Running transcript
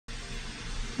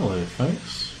Hello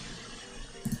folks,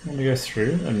 I'm going to go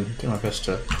through and do my best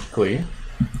to quickly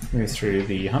move through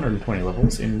the 120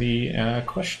 levels in the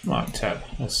question mark tab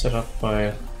as set up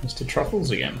by Mr.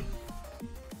 Truffles again.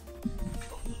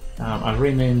 I've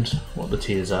renamed what the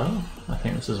tiers are. I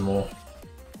think this is more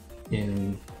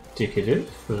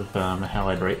indicative of how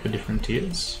I'd rate the different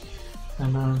tiers,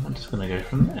 and I'm just going to go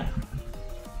from there.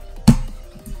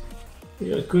 We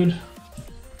got good,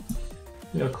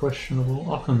 we got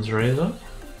questionable Occam's razor.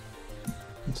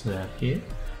 It's down here.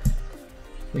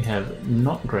 We have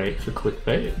not great for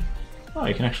clickbait. Oh,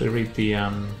 you can actually read the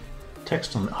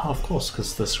text on. Oh, of course,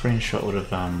 because the screenshot would have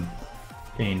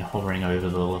been hovering over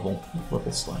the level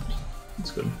select. That's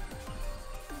good.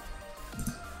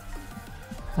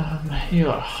 You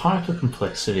got hyper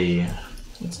complexity.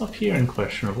 It's up here in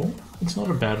questionable. It's not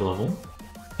a bad level,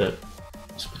 but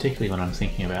particularly when I'm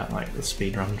thinking about like the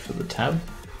speedrun for the tab,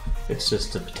 it's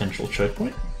just a potential choke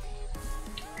point.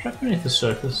 Track beneath the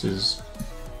surface is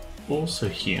also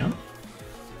here,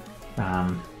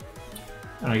 and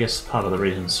I guess part of the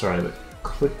reason, sorry, that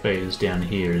clickbait is down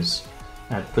here is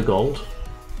at the gold.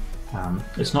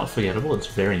 It's not forgettable, it's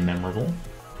very memorable.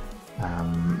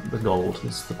 The gold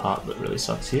is the part that really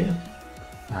sucks here.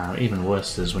 Even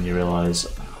worse is when you realise,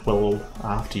 well,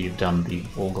 after you've done the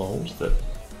all gold, that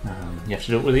you have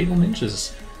to do it with evil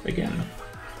ninjas again.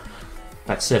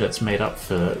 That said, it's made up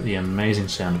for the amazing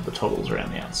sound of the toggles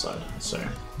around the outside, so...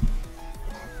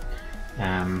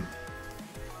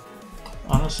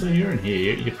 honestly, you're in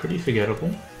here, you're pretty forgettable.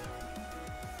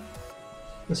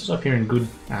 This is up here in good,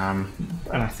 and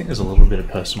I think there's a little bit of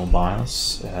personal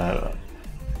bias.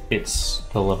 It's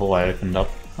the level I opened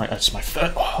up, like it's my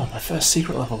first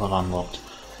secret level I've unlocked.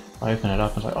 I open it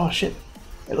up and I was like, oh shit,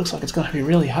 it looks like it's going to be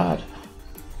really hard.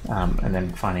 And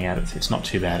then finding out it's not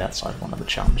too bad outside one of the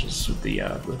challenges with the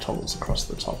toggles across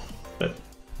the top. But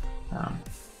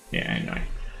yeah, anyway,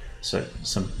 so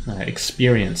some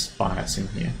experience bias in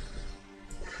here.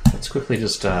 Let's quickly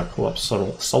just pull up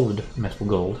solid metal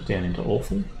gold down into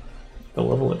awful. The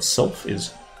level itself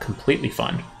is completely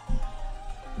fine,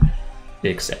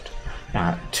 except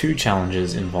 2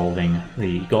 challenges involving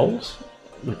the gold,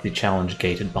 with the challenge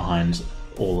gated behind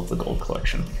all of the gold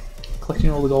collection.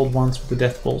 Collecting all the gold once with the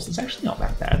death balls is actually not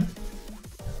that bad.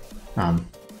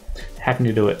 Having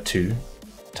to do it 2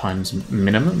 times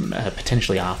minimum,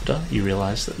 potentially after you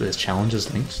realise that there's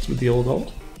challenges linked with the all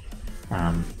gold.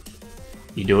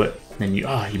 You do it, then you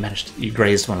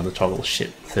grazed one of the toggles,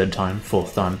 shit, 3rd time,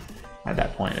 4th time. At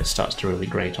that point it starts to really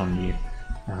grate on you.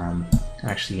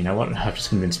 Actually, you know what, I've just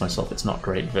convinced myself it's not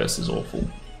great versus awful.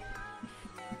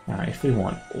 If we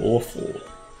want awful...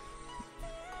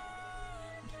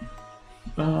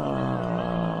 I'll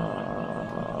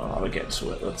get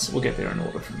to it. We'll get there in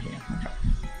order from here. Okay.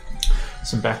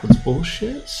 Some backwards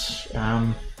bullshit.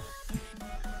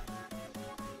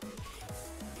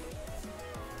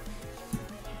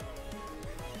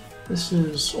 This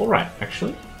is alright,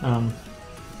 actually. I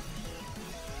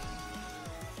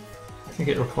think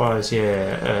it requires,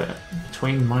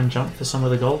 between mine jump for some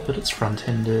of the gold, but it's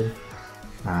front-ended.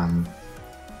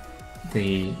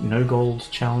 The no gold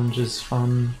challenge is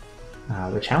fun.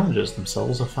 The challenges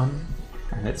themselves are fun,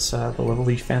 and it's the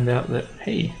level you found out that,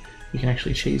 hey, you can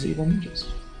actually cheese evil ninjas.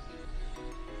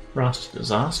 Rust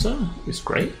Disaster is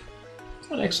great. It's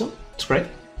not excellent, it's great.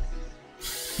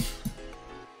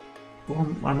 Well,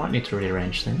 I might need to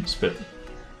rearrange things, but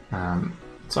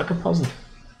it's like a puzzle,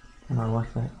 and I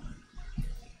like that.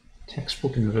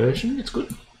 Textbook inversion, it's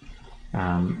good.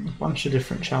 A bunch of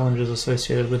different challenges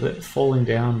associated with it. Falling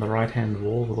down the right-hand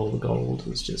wall with all the gold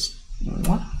is just...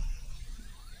 mwah.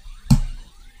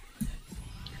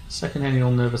 Second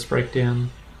annual nervous breakdown.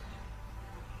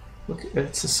 Look,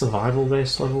 it's a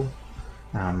survival-based level.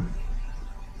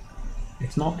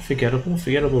 It's not forgettable.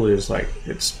 Forgettable is like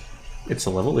it's a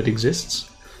level, it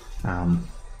exists,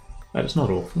 but it's not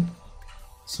awful.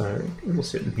 So it'll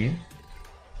sit in here.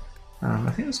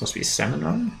 I think this must be Salmon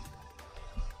Run.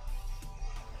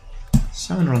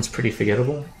 Salmon Run's pretty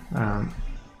forgettable.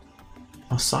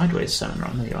 Sideways Salmon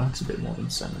Run. There you are. It's a bit more than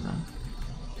Salmon Run.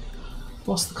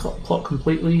 Lost the plot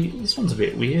completely. This one's a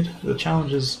bit weird. The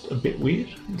challenge is a bit weird.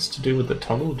 It's to do with the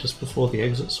toggle just before the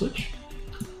exit switch.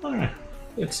 I don't know.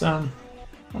 It's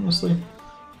honestly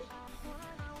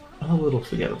a little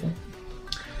forgettable.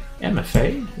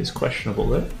 MFA is questionable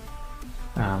though.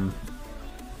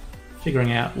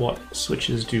 Figuring out what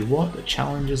switches do what. The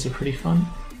challenges are pretty fun.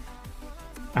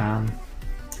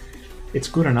 It's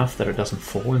good enough that it doesn't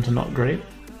fall into not great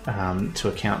to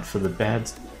account for the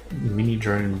bad mini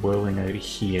drone whirling over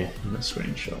here in the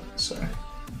screenshot. So,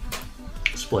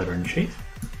 Splitter and Chief,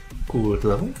 good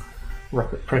level.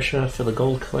 Rocket Pressure for the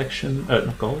gold collection.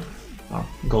 Not gold. Oh,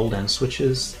 gold and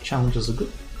switches. Challenges are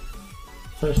good.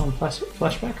 Photon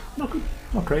Flashback, not good.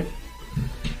 Not great.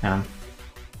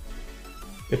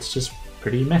 It's just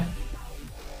pretty meh.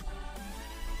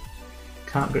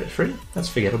 Can't get free. That's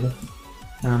forgettable.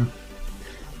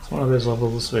 It's one of those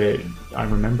levels where I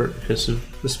remember it because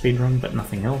of the speedrun, but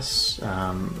nothing else.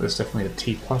 There's definitely a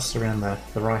T plus around the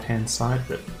right hand side,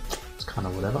 but it's kind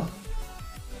of whatever.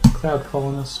 Cloud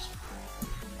Colonist.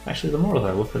 Actually, the more that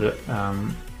I look at it,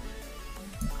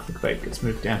 Clickbait gets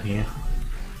moved down here.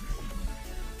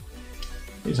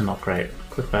 These are not great.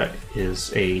 Clickbait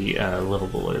is a level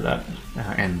below that,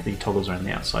 and the toggles around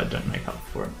the outside don't make up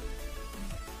for it.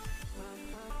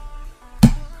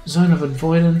 Zone of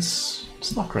Avoidance.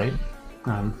 It's not great.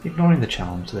 Ignoring the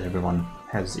challenge that everyone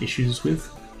has issues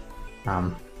with.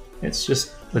 It's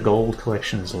just the gold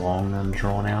collection is long and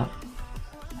drawn out.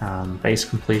 Base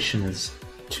completion is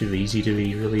too easy to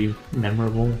be really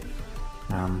memorable.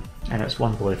 And it's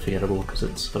one below forgettable because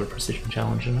it's got a precision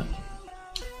challenge in it.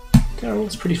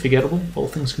 Carol's pretty forgettable, all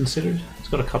things considered. It's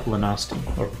got a couple of nasty,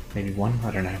 or maybe one,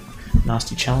 I don't know,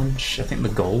 nasty challenge. I think the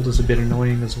gold is a bit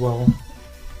annoying as well.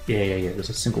 Yeah, there's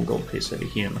a single gold piece over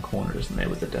here in the corner, isn't there,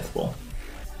 with the death ball.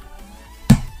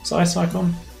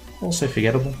 Cyclone, also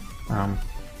forgettable.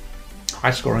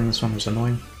 High scoring, this one was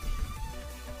annoying.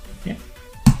 Yeah.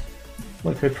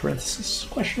 Loco parenthesis,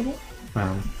 questionable.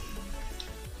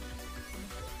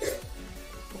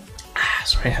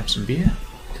 Sorry, I have some beer.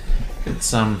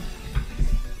 It's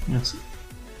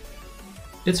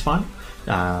fine.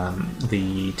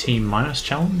 The team minus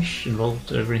challenge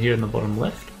involved over here in the bottom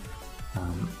left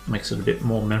makes it a bit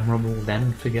more memorable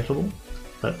than forgettable,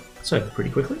 but it's over pretty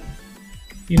quickly.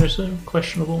 Unito,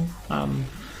 questionable.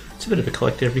 It's a bit of a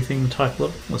collect everything type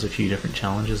level. There's a few different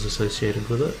challenges associated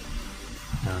with it,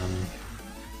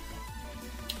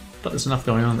 but there's enough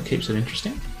going on that keeps it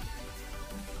interesting.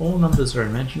 All numbers are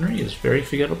imaginary is very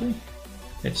forgettable.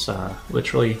 It's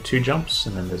literally 2 jumps,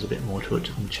 and then there's a bit more to it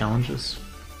than challenges.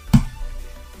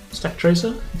 Stack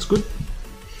Tracer, it's good.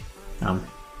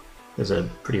 There's a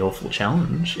pretty awful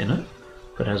challenge in it,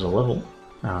 but as a level,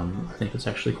 I think it's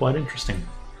actually quite interesting.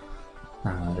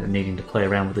 Needing to play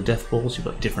around with the death balls, you've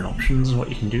got different options and what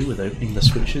you can do with opening the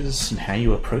switches and how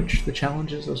you approach the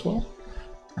challenges as well.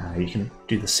 You can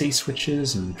do the C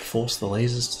switches and force the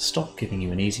lasers to stop, giving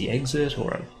you an easy exit,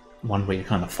 or one where you're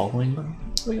kind of following them.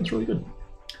 I think it's really good.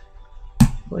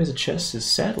 Laser Chess is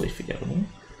sadly forgettable.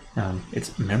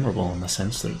 It's memorable in the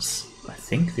sense that it's, I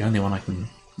think, the only one I can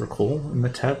recall in the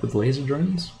tab with laser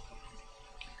drones.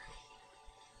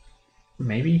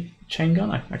 Maybe Chain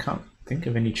Gun? I can't think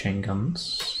of any chain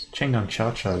guns. Chain Gun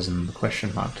Cha-Cha's in the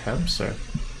question mark tab, so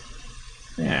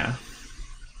yeah.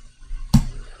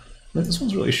 But this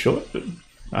one's really short, but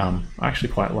I actually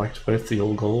quite liked both the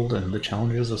all gold and the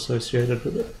challenges associated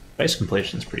with it. Base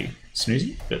completion is pretty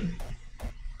snoozy, but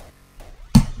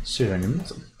Pseudonym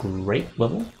is a great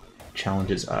level.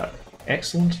 Challenges are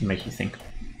excellent and make you think.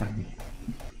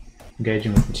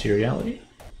 Engaging with materiality.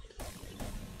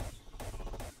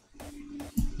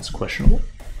 It's questionable.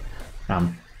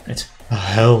 It's a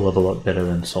hell of a lot better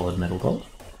than solid metal gold.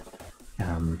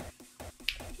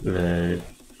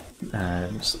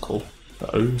 What's it called?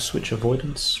 The O switch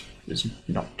avoidance is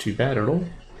not too bad at all.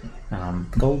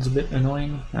 Gold's a bit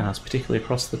annoying, it's particularly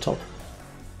across the top.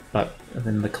 But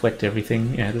then the collect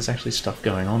everything, yeah, there's actually stuff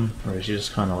going on, whereas you're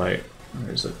just kind of like,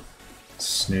 there's a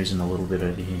snoozing a little bit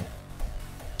over here.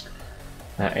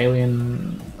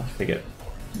 Alien, I forget,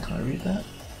 can I read that?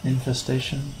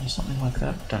 Infestation or something like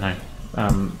that? Don't know.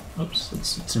 Oops,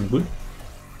 it's in good.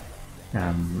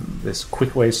 There's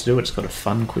quick ways to do it. It's got a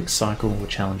fun, quick cycle. The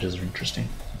challenges are interesting.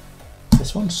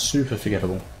 This one's super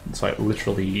forgettable. It's like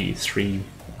literally a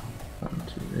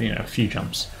few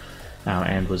jumps,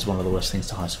 and was one of the worst things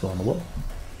to high score on the wall.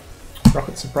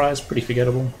 Rocket Surprise, pretty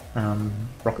forgettable.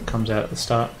 Rocket comes out at the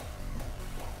start.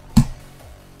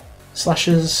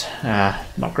 Slashes,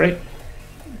 not great.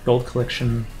 Gold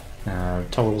collection,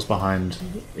 toggles behind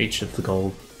each of the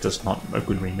gold does not a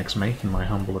good remix make, in my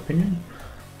humble opinion.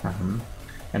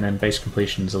 And then base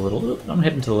completion's a little, I'm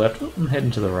heading to the left, I'm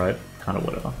heading to the right, kind of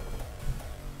whatever.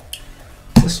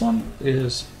 This one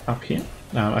is up here.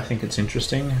 I think it's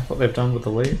interesting what they've done with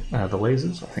the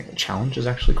lasers. I think the challenge is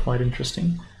actually quite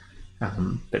interesting,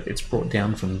 but it's brought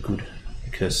down from good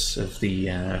because of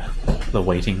the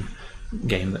waiting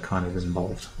game that kind of is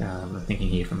involved. I'm thinking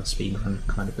here from a speedrun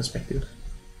kind of perspective.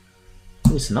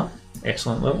 Listen Up,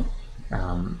 excellent level.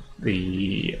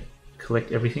 The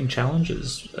collect everything challenge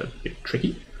is a bit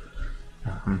tricky,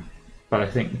 but I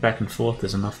think back and forth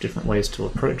there's enough different ways to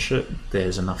approach it.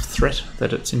 There's enough threat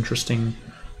that it's interesting.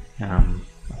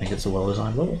 I think it's a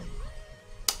well-designed level.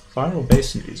 Fire or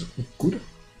Basin is good.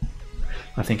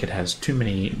 I think it has too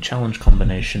many challenge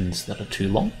combinations that are too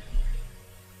long.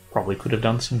 Probably could have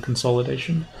done some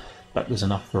consolidation, but there's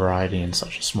enough variety in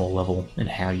such a small level in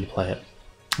how you play it.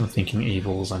 I'm thinking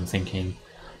Evils, I'm thinking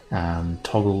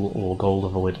Toggle or Gold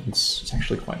Avoidance. It's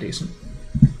actually quite decent.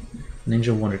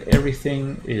 Ninja Wanted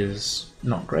Everything is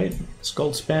not great. It's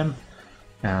gold spam.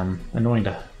 Annoying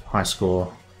to high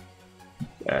score.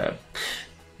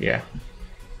 Yeah.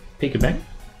 Peekabang,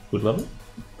 good level.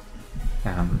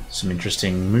 Some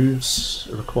interesting moves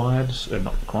required,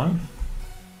 not required.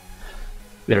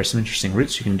 There are some interesting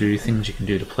routes you can do, things you can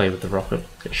do to play with the rocket.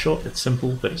 It's short, it's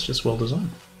simple, but it's just well designed.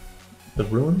 The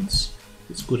Ruins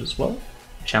is good as well.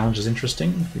 Challenge is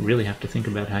interesting. You really have to think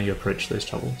about how you approach those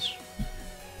toggles.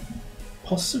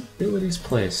 Possibilities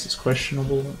Place is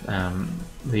questionable.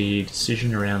 The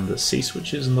decision around the C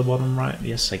switches in the bottom right,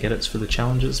 yes, I get it's for the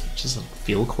challenges, but it doesn't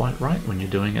feel quite right when you're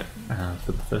doing it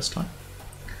for the first time.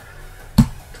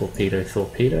 Torpedo.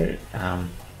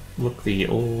 Look, the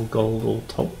all gold, all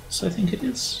toggles, I think it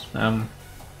is.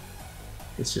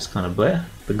 It's just kind of bleh.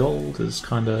 The gold is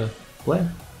kind of bleh.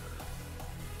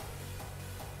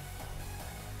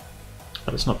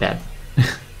 But it's not bad.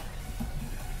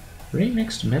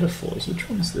 Remixed Metaphors, which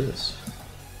one is this?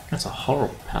 That's a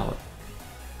horrible palette.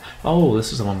 Oh,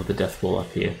 this is the one with the death ball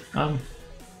up here. Yeah,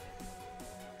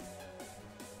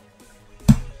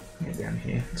 down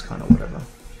here, it's kind of whatever.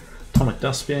 Atomic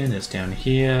Dustbin is down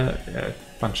here, a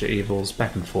bunch of Evils,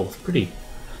 back and forth. Pretty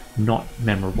not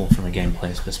memorable from a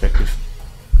gameplay perspective.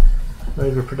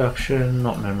 Overproduction,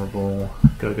 not memorable.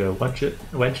 Go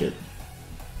Wedget.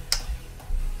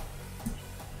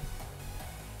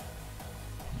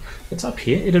 It's up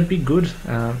here. It'd be good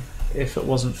if it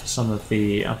wasn't for some of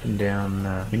the up and down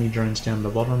mini drones down the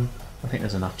bottom. I think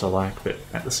there's enough to like, but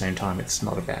at the same time it's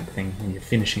not a bad thing, and you're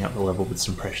finishing up the level with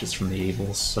some pressures from the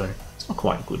Evils, so it's not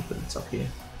quite good, but it's up here.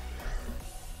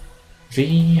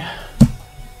 V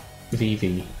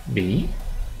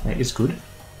is good.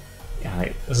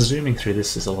 Zooming through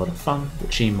this is a lot of fun. The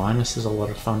G- is a lot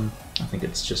of fun. I think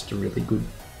it's just a really good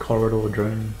corridor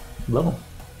drone level.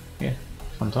 Yeah,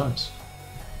 fun times.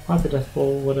 Hyper Death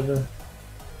Ball, whatever.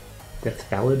 Death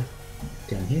Ballad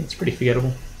down here. It's pretty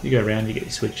forgettable. You go around, you get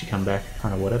your switch, you come back,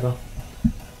 kind of whatever.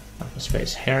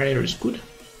 Hyperspace Harrier is good.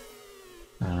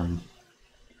 A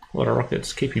lot of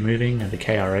rockets keep you moving, and the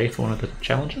KRA for one of the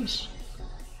challenges.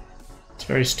 It's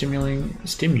very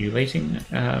stimulating.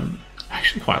 I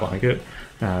actually quite like it.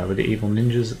 With the evil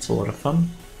ninjas, it's a lot of fun.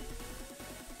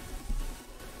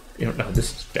 You don't know,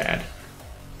 this is bad.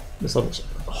 This level's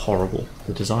horrible.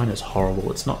 The design is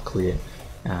horrible. It's not clear.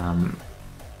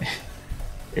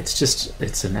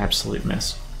 It's an absolute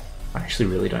mess. I actually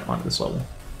really don't like this level.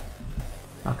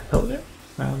 Archipelago?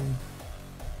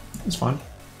 It's fine.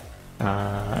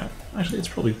 Actually, it's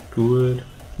probably good.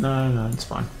 No, it's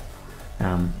fine.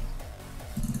 I'm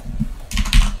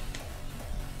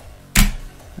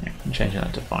changing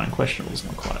that to fine. Questionable is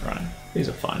not quite right. These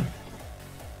are fine.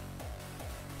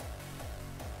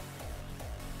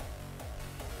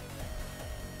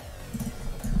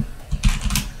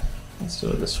 Let's do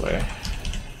it this way.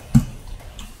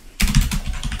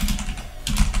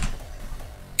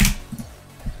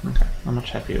 Okay, I'm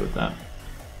much happier with that.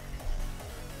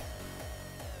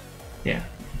 Yeah.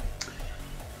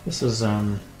 This is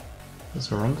a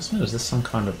arrondissement? Is this some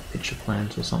kind of picture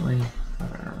plant or something? I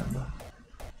don't remember.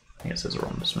 I think it says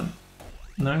arrondissement.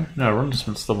 No,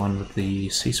 arrondissement's the one with the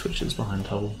C switches behind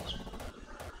toggles.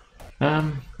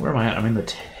 Where am I at? I'm in the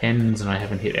 10s and I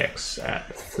haven't hit X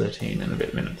at 13 and a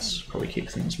bit minutes. Probably keep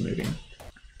things moving.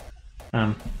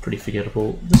 Pretty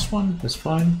forgettable. This one is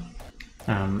fine.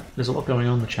 There's a lot going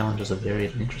on. The challenges are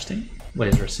varied and interesting.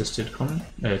 Laser assisted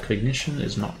cognition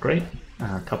is not great.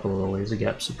 A couple of the laser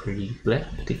gaps are pretty bleh,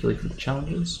 particularly for the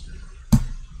challenges.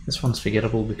 This one's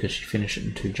forgettable because you finish it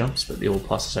in 2 jumps, but the All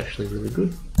Plus is actually really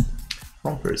good.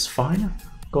 Romper is fine.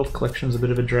 Gold Collection's a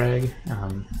bit of a drag,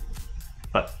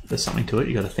 but there's something to it,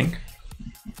 you gotta think.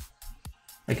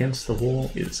 Against the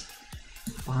Wall is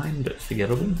fine, but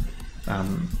forgettable. I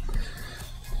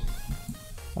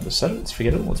just said it, it's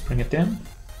forgettable, let's bring it down.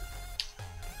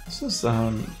 This is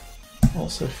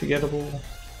also forgettable.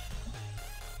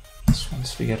 This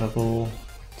one's forgettable.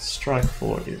 Strike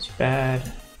 4 is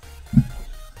bad.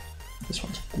 This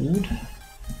one's good.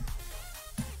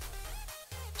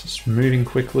 Just moving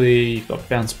quickly, you've got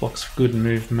bounce blocks for good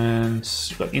movement,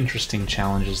 you've got interesting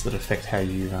challenges that affect how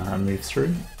you move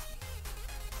through.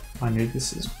 I knew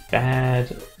this is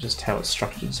bad, just how it's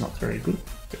structured is not very good.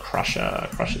 The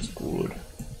Crusher's good.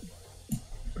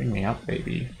 Bring me up,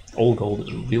 baby. All gold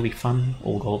is really fun.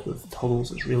 All gold with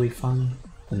toggles is really fun.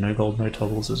 The no gold, no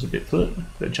toggles is a bit put.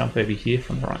 But jump over here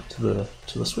from the right to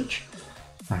the switch.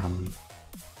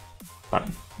 But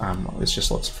it's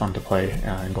just lots of fun to play,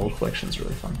 and gold collection is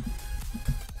really fun.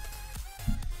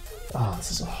 Oh,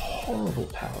 this is a horrible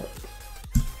palette.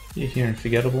 You're here in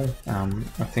Forgettable.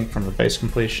 I think from the base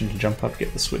completion to jump up,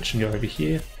 get the switch and go over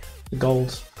here. The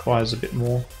gold requires a bit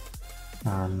more,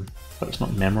 but it's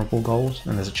not memorable gold,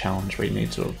 and there's a challenge where you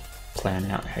need to plan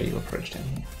out how you approach down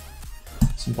here.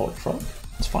 Symbolic Frog,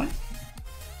 it's fine.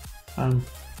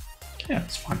 Yeah,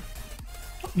 it's fine.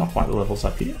 Not quite the levels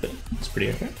up here, but it's pretty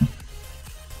okay.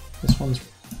 This one's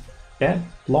bad,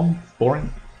 long,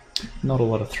 boring. Not a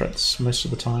lot of threats most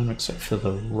of the time, except for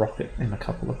the rocket in a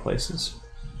couple of places.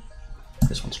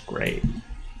 This one's great.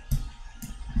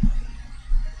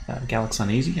 Galaxy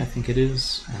Uneasy, I think it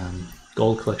is.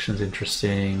 Gold collection's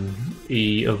interesting.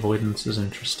 E avoidance is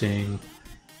interesting.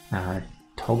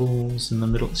 Toggles in the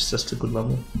middle, it's just a good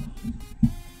level.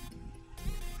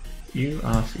 You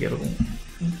are Forgettable.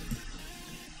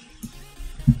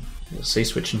 The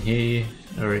C-switch in here,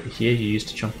 or over here, you used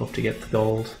to jump off to get the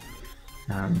gold.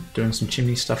 Doing some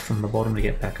chimney stuff from the bottom to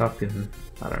get back up in,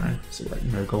 I don't know, is it like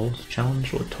no gold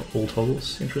challenge or all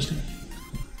toggles? Interesting.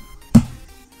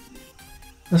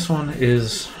 This one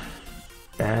is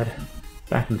bad.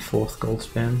 Back and forth gold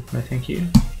spam, no thank you.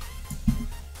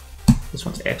 This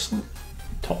one's excellent.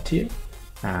 Top tier.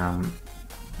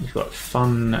 You've got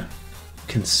fun,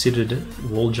 considered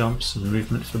wall jumps and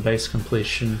movement for base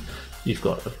completion. You've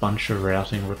got a bunch of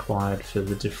routing required for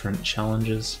the different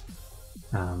challenges.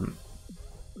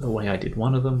 The way I did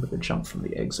one of them, but the jump from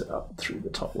the exit up through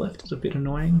the top left is a bit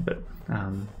annoying, but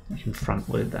you can front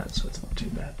load that, so it's not too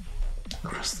bad.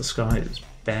 Across the Sky is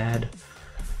bad.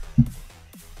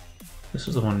 This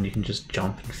is the one you can just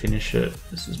jump and finish it.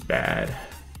 This is bad.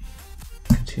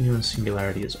 Continuous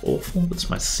Singularity is awful. That's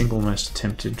my single most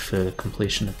attempted for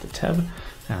completion of the tab.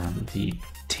 The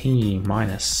T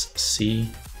minus C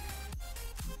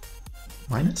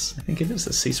minus, I think it is,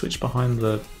 the C switch behind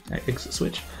the exit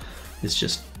switch is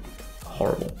just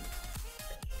horrible.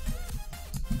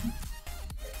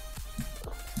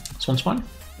 This one's fine.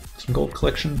 Some gold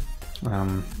collection.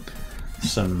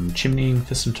 Some chimneying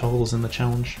for some toggles in the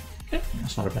challenge. Yeah,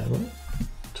 that's not a bad level.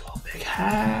 12 big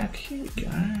hack, here we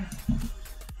go.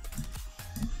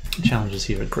 The challenges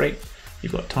here are great.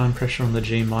 You've got time pressure on the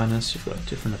G minus, you've got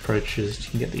different approaches,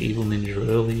 you can get the evil ninja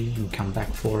early and come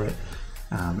back for it.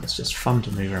 It's just fun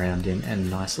to move around in, and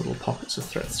nice little pockets of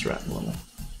threats throughout the level.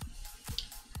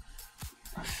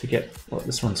 I forget what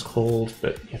this one's called,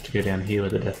 but you have to go down here where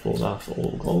the death balls are for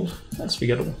all gold. That's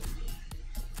Forgettable.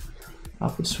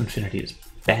 Upwards to Infinity is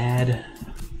bad.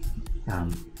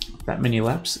 That many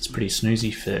laps, it's pretty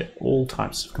snoozy for all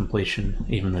types of completion,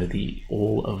 even though the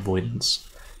all avoidance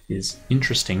is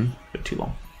interesting, but too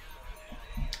long.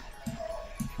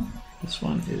 This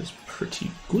one is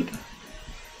pretty good.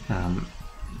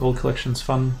 Gold collection's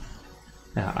fun.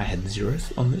 I had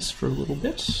 0th on this for a little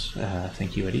bit.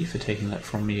 Thank you, Eddie, for taking that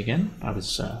from me again. I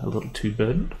was a little too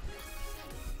burdened.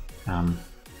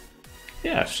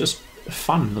 Yeah, it's just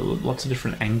fun. Lots of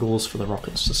different angles for the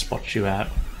rockets to spot you at.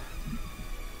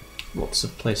 Lots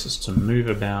of places to move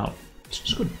about. It's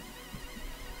just good.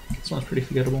 This one's pretty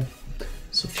forgettable.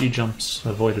 So a few jumps,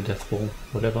 avoid a death ball,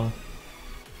 whatever.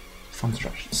 Fun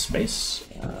structured space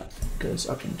goes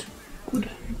up into good.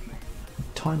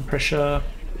 Time pressure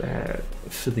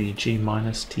for the G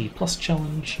minus T plus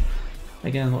challenge.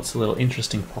 Again, lots of little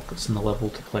interesting pockets in the level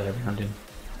to play around in.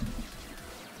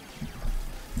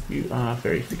 You are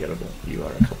very forgettable. You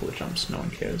are a couple of jumps, no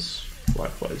one cares.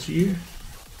 Likewise you.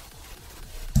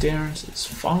 Darren's is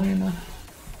fine.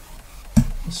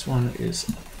 This one is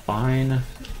fine.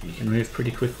 You can move pretty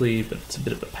quickly, but it's a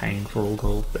bit of a pain for all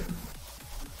gold. But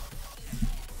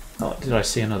oh, did I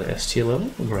see another S tier level?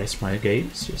 Grace my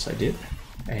gaze. Yes, I did.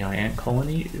 AI Ant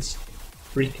Colony is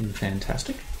freaking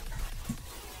fantastic.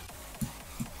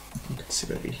 You can sit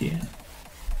over here.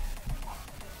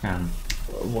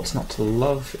 What's not to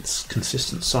love? It's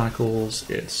consistent cycles.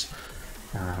 It's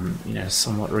you know,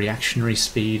 somewhat reactionary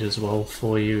speed as well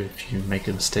for you. If you make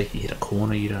a mistake, you hit a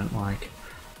corner you don't like.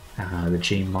 The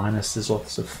G minus is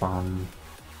lots of fun.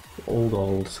 All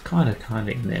gold, kind of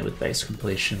in there with base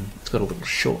completion. It's got a little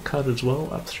shortcut as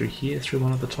well up through here through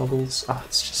one of the toggles. Ah,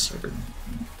 it's just so good.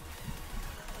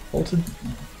 Altered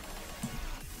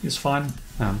is fine.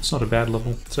 It's not a bad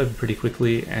level. It's over pretty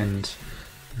quickly, and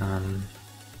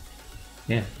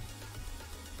yeah,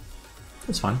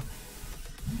 it's fine.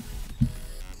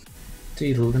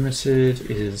 Delimited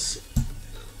is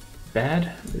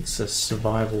bad. It's a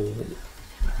survival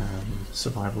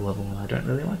survival level, and I don't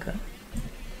really like that.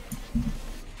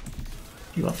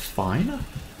 You are fine.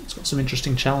 It's got some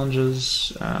interesting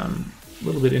challenges, a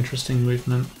little bit interesting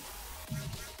movement.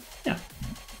 Yeah.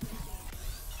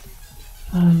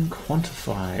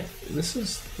 Quantify. This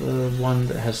is the one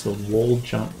that has the wall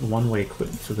jump one-way clip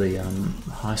for the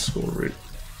high score route.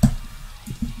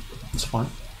 It's fine.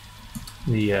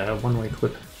 The one-way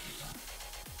clip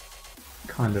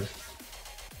kind of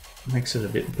makes it a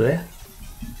bit bleh,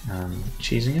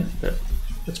 cheesing it, but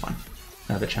it's fine.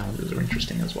 The challenges are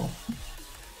interesting as well.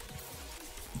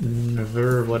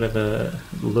 Whatever,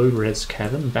 low res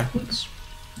cavern backwards.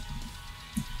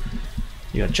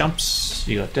 You got jumps,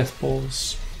 you got death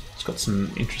balls. It's got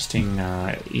some interesting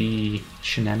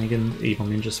shenanigans, evil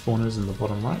ninja spawners in the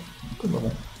bottom right. Good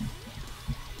level.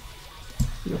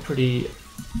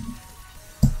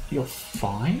 You're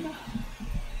fine?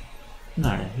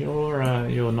 No,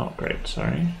 you're not great,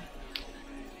 sorry.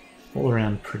 All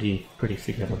around pretty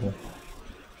forgettable.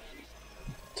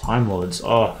 Time Lords,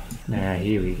 oh, now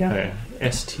here we go.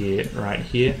 S tier right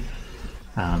here.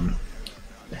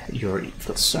 You've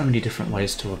got so many different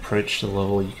ways to approach the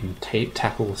level. You can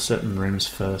tackle certain rooms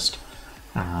first.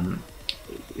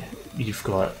 You've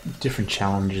got different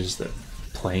challenges that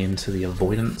play into the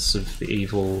avoidance of the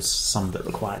evils, some that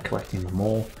require collecting them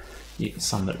all,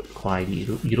 some that require you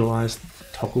to utilize the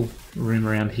toggle room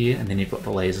around here, and then you've got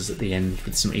the lasers at the end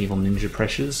with some evil ninja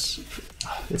pressures.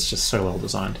 It's just so well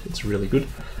designed. It's really good.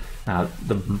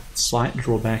 The slight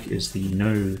drawback is the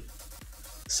no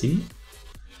C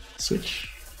switch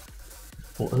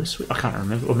or O switch. I can't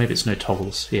remember, or maybe it's no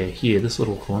toggles. Yeah, here, this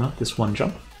little corner, this one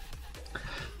jump.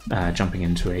 Jumping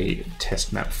into a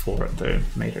test map for it though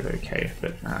made it okay,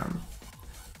 but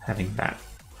having that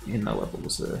in the level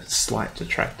was a slight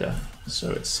detractor,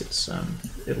 so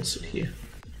it'll sit here.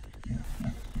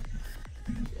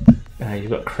 You've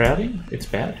got crowding, it's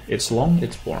bad, it's long,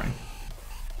 it's boring.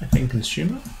 I think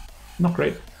consumer, not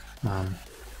great.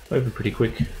 Over pretty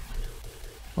quick.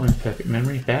 Following perfect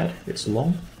memory, bad, it's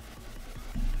long.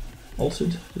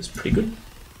 Altered is pretty good,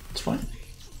 it's fine.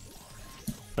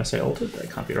 If I say altered,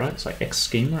 that can't be right. It's like X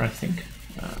schemer, I think.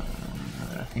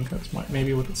 I think that's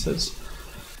maybe what it says.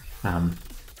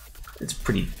 It's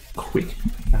pretty quick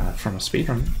from a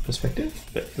speedrun perspective,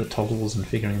 but the toggles and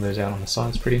figuring those out on the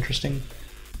side is pretty interesting.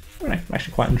 I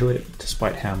actually quite enjoyed it,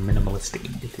 despite how minimalistic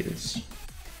it is.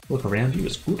 Look around you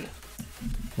is good.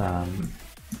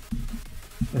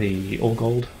 The all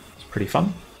gold is pretty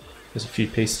fun. There's a few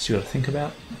pieces you got to think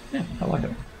about. Yeah, I like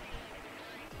it.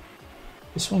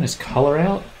 This one is color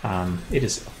out. It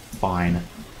is fine.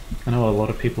 I know a lot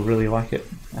of people really like it.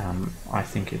 I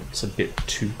think it's a bit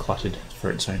too cluttered for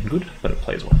its own good, but it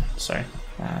plays well, so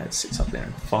it sits up there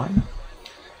and fine.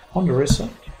 Ponderosa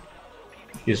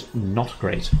is not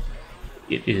great.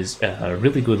 It is a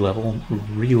really good level,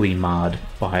 really marred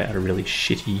by a really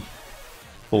shitty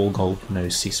all gold no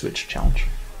C-switch challenge.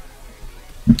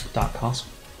 Dark Castle.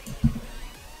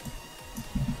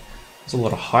 There's a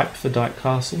lot of hype for Dark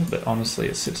Castle, but honestly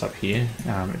it sits up here.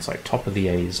 It's like top of the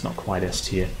A's, not quite S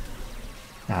tier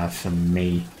for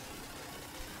me.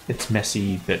 It's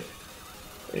messy, but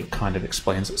it kind of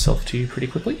explains itself to you pretty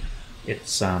quickly.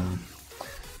 It's got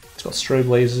strobe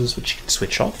lasers which you can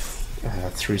switch off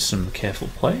through some careful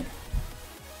play.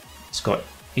 It's got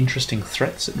interesting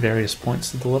threats at various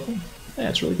points of the level. Yeah,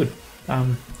 it's really good.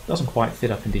 Doesn't quite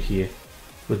fit up into here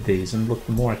with these, and look,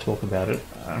 the more I talk about it,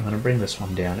 I'm going to bring this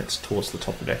one down. It's towards the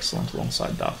top of excellent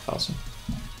alongside Dark Castle.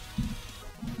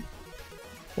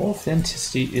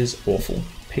 Authenticity is awful.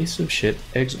 Piece of shit.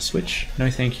 Exit switch. No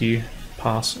thank you.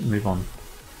 Pass. Move on.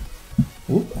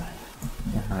 Whoop.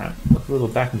 Look a little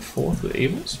back and forth with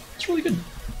evils. It's really good.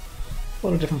 A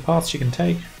lot of different paths you can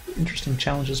take. Interesting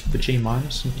challenges with the G- in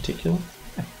particular.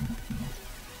 Yeah.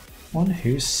 One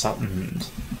who's Suttoned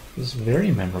is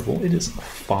very memorable. It is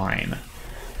fine.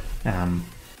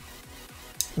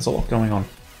 There's a lot going on.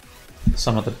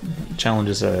 Some of the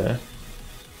challenges are,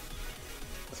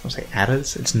 I was going to say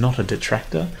adders. It's not a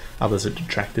detractor. Others are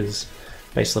detractors.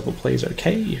 Base level play is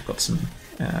okay. You've got some,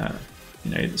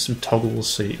 some toggles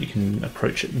so you can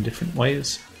approach it in different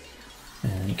ways.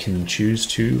 And you can choose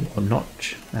to or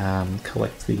not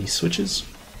collect the switches.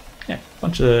 Yeah,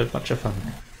 bunch of fun.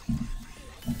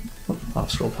 I'll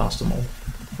scroll past them all.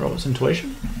 Robert's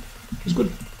intuition is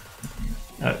good.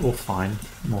 Or fine,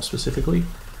 more specifically.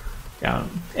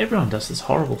 Everyone does this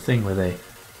horrible thing where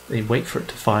they wait for it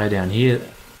to fire down here,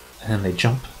 and then they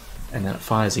jump, and then it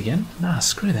fires again. Nah,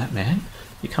 screw that, man.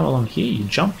 You come along here, you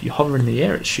jump, you hover in the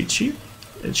air, it shoots you.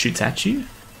 It shoots at you.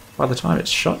 By the time it's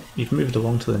shot, you've moved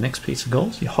along to the next piece of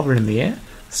gold. You hover in the air.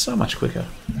 So much quicker.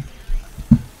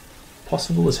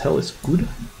 possible as hell is good.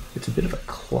 It's a bit of a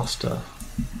cluster,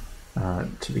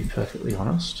 to be perfectly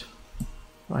honest.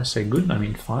 When I say good, I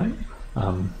mean fine.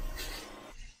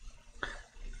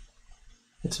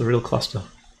 It's a real cluster.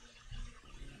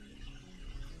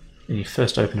 And you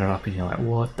first open it up and you're like,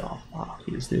 what the fuck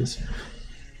is this?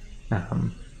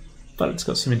 But it's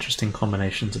got some interesting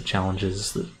combinations of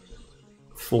challenges that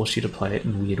force you to play it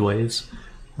in weird ways.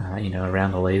 You know,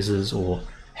 around the lasers, or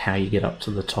how you get up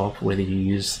to the top, whether you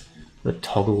use the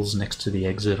toggles next to the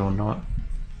exit or not.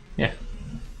 Yeah,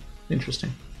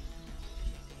 interesting.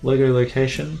 Logo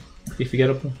location, pretty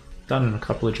forgettable. Done in a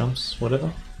couple of jumps,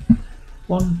 whatever.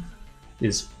 One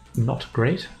is not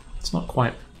great. It's not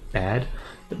quite bad,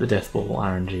 but the Death Ball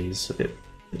RNG is a bit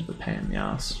of a pain in the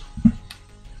ass.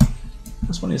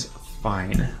 This one is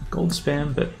fine. Gold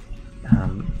spam, but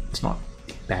it's not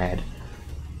bad.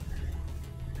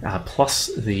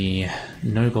 Plus the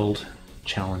no gold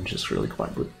challenge is really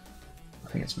quite good. I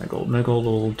think it's no gold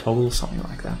or toggle, something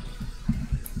like that.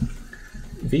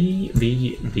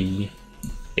 VVV8.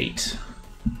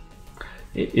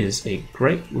 It is a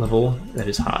great level that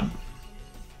is hard.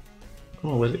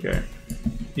 Oh, where'd it go?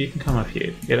 You can come up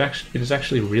here. It is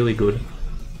actually really good.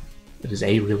 It is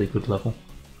a really good level.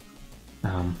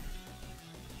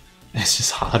 It's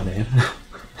just hard, man.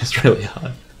 It's really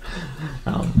hard.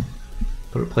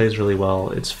 But it plays really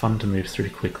well. It's fun to move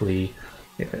through quickly.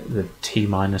 The T-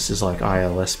 is like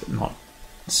ILS, but not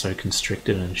so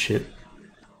constricted and shit.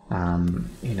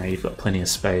 You know, you've got plenty of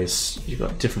space. You've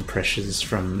got different pressures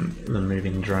from the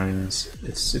moving drones.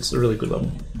 It's a really good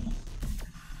level.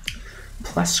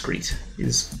 Plascrete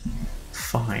is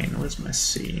fine. Where's my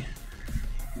C?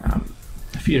 A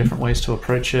few different ways to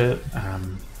approach it.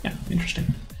 Yeah,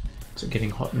 interesting. So getting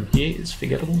hot in here is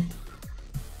forgettable.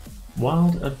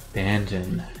 Wild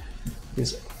Abandon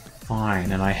is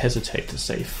fine, and I hesitate to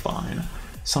say fine.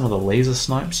 Some of the laser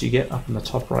snipes you get up in the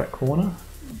top right corner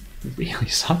really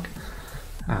suck,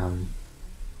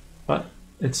 but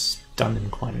it's done in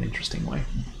quite an interesting way.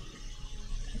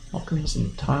 Occam's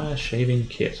entire shaving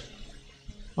kit.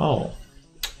 Oh,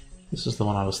 this is the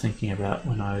one I was thinking about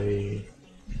when I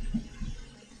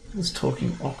was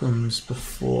talking Occam's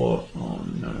before. Oh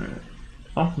no.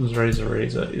 Occam's Razor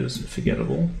is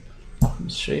forgettable.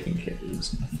 Occam's shaving kit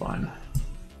is fine.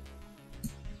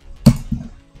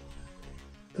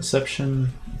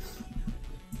 Perception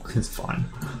is fine.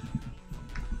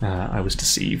 I was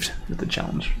deceived with the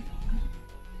challenge.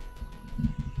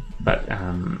 But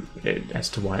as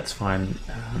to why it's fine,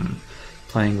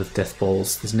 playing with death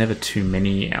balls, there's never too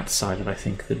many outside of, I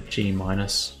think, the G- in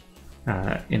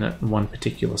one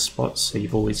particular spot, so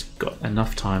you've always got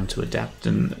enough time to adapt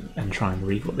and try and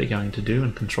read what they're going to do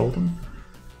and control them.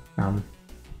 And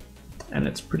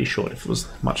it's pretty short. If it was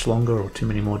much longer or too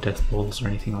many more death balls or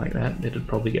anything like that, it'd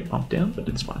probably get bumped down, but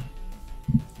it's fine.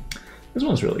 This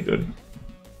one's really good.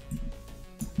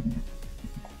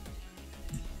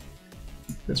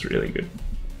 It's really good.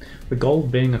 The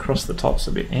gold being across the top's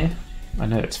a bit eh. I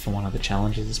know it's for one of the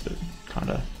challenges, but kind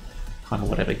of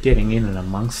whatever. Getting in and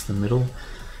amongst the middle,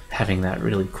 having that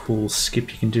really cool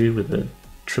skip you can do with the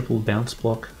triple bounce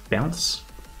block bounce,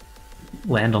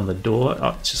 land on the door.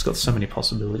 Oh, it's just got so many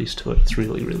possibilities to it. It's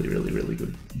really, really, really, really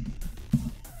good.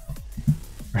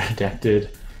 Redacted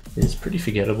is pretty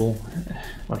forgettable.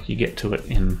 Like, you get to it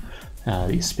in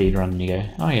the speedrun and you go,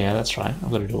 oh yeah, that's right,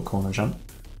 I've got to do a corner jump.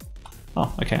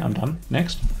 Oh, okay, I'm done.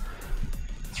 Next.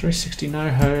 360 no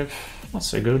hove, not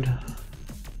so good.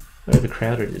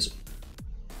 Overcrowded is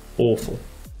awful.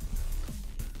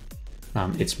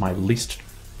 It's my least...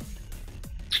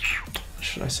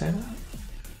 Should I say that?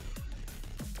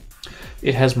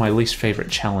 It has my least favorite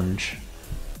challenge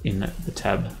in the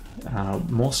tab,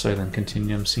 more so than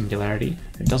Continuum Singularity.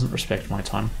 It doesn't respect my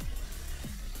time.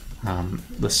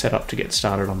 The setup to get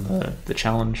started on the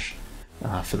challenge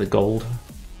for the gold,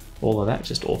 all of that,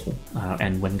 just awful.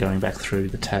 And when going back through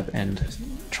the tab and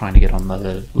trying to get on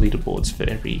the leaderboards for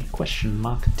every question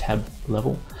mark tab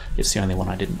level, it's the only one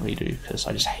I didn't redo because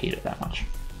I just hate it that much.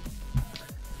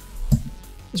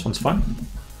 This one's fine.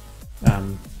 Yeah,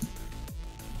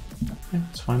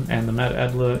 it's fine. And the Mad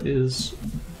Adler is...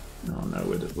 Oh no,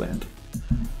 where did it land?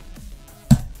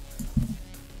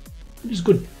 Which is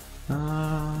good.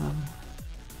 No,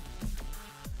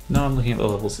 I'm looking at the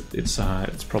levels.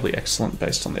 It's probably excellent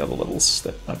based on the other levels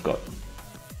that I've got.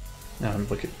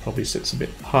 Look, it probably sits a bit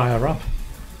higher up.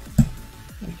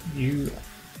 You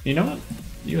know what?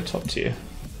 You're top tier.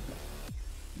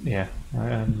 Yeah,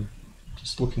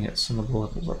 just looking at some of the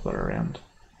levels I've got around.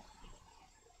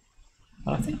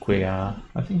 I think we're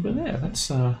there. That's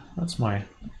my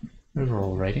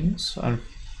overall ratings.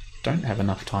 don't have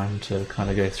enough time to kind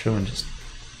of go through and just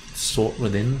sort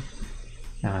within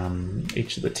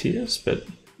each of the tiers, but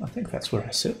I think that's where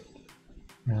I sit.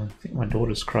 I think my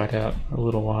daughter's cried out a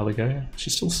little while ago.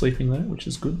 She's still sleeping though, which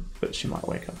is good, but she might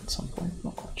wake up at some point,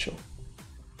 not quite sure.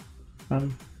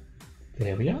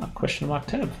 There we are, question mark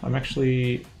tab. I'm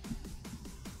actually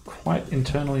quite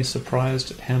internally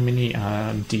surprised at how many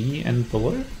are D and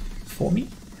below for me.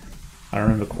 I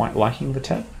remember quite liking the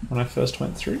tab when I first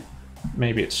went through.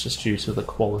 Maybe it's just due to the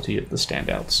quality of the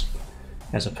standouts,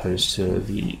 as opposed to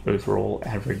the overall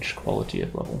average quality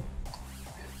of level.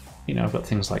 You know, I've got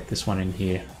things like this one in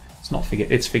here.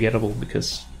 It's forgettable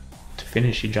because to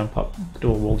finish you jump up, do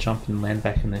a wall jump and land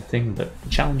back in the thing, but the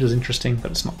challenge is interesting,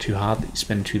 but it's not too hard that you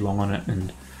spend too long on it,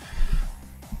 and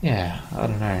yeah, I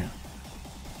don't know.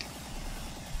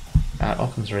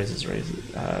 Occam's razors,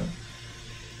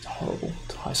 horrible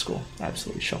to high score,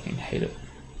 absolutely shocking, hate it.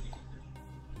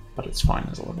 But it's fine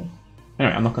as a level.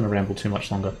 Anyway, I'm not going to ramble too much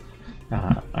longer.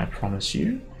 I promise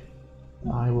you.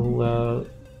 I will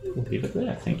leave it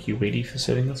there. Thank you, Weedy, for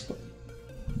setting this up.